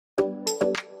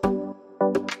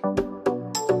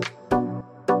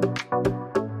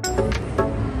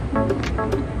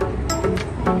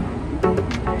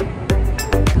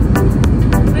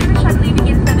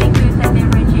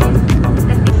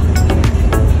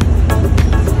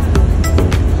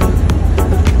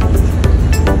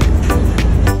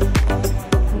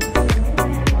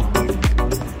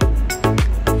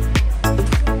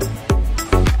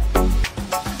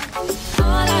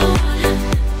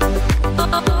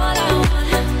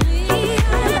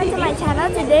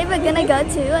today we're gonna go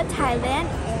to Thailand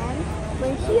and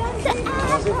we're here at the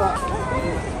airport.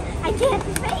 I can't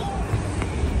wait.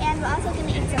 And we're also gonna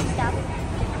eat some stuff.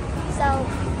 So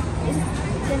it's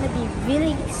gonna be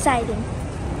really exciting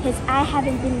because I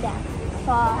haven't been there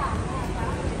for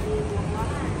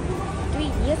 3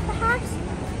 years perhaps.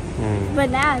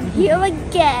 But now I'm here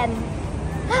again.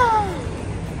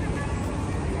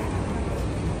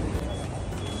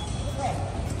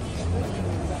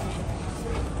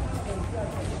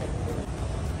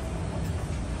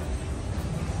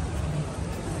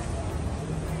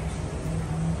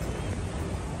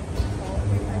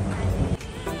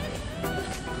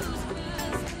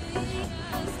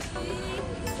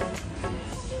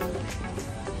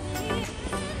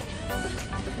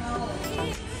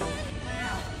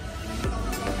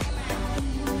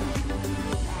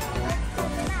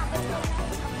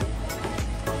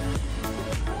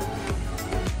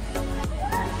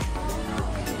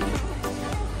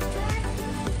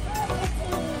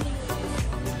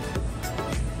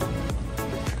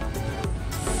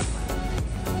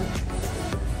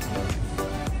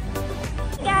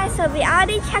 So we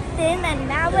already checked in and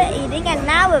now we're eating and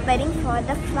now we're waiting for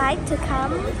the flight to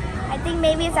come. I think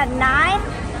maybe it's at 9,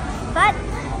 but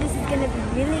this is gonna be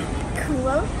really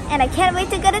cool and I can't wait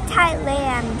to go to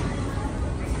Thailand.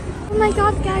 Oh my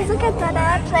god guys, look at that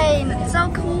airplane, it's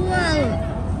so cool.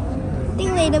 I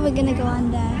think later we're gonna go on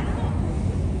there.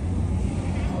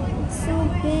 It's so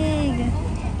big.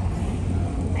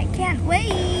 I can't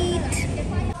wait.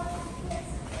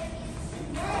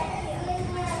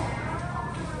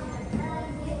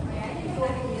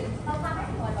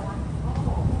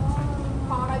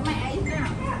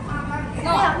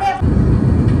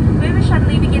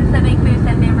 Begin serving foods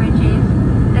and beverages.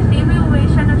 The Civil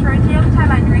Aviation Authority of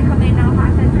Thailand recommend all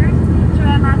passengers to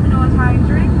wear masks at all times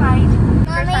during flight.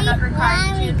 Passengers are not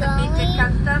required to submit to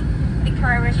customs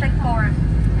declaration form.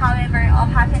 However, all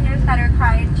passengers are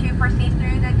required to proceed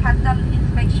through the customs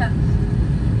inspections.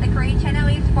 The green channel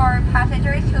is for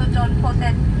passengers who don't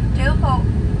possess dutable,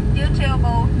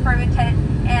 prohibited,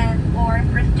 and or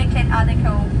restricted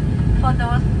article. For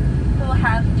those who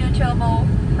have dutable,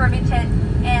 prohibited,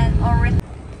 and or restricted.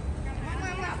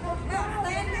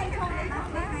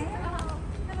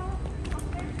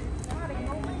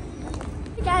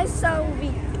 Guys, so we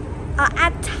are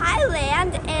at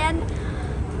Thailand and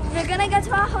we're gonna go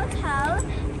to our hotel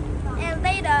and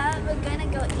later we're gonna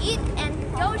go eat and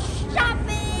go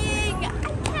shopping.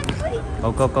 I can't wait.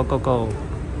 Go.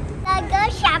 I go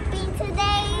shopping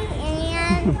today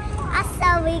and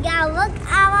also we gotta look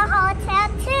our hotel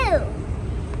too.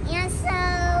 And so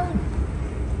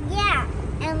yeah,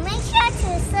 and make sure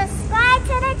to subscribe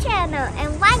to the channel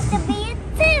and like the video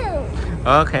too.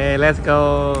 Okay, let's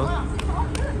go.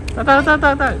 Go.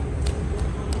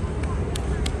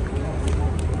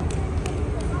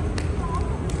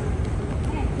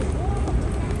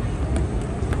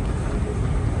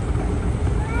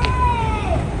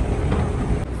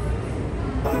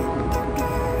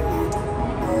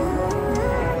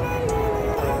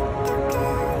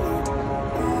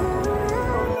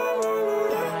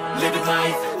 Living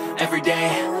life, every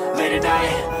day, late at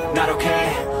night, not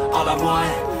okay. All I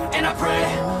want, and I pray,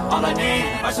 all I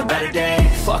need are some better days.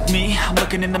 Fuck me, I'm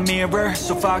looking in the mirror,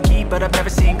 so foggy, but I've never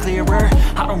seen clearer.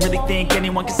 I don't really think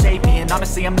anyone can save me, and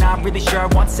honestly I'm not really sure I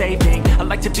want saving. I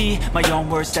like to be my own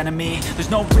worst enemy.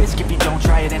 There's no risk if you don't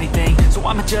try at anything, so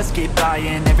I'ma just keep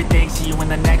buying everything. See you in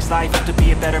the next life, have to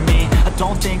be a better me. I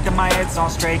don't think that my head's on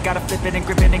straight, gotta flip it and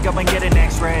grip it and go and get an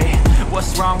x-ray.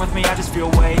 What's wrong with me? I just feel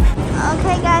weight.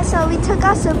 Okay guys, so we took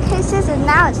our suitcases and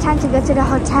now it's time to go to the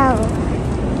hotel.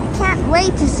 Can't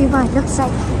wait to see what it looks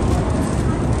like.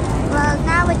 Well,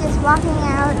 now we're just walking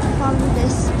out from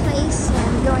this place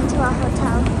and going to our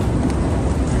hotel.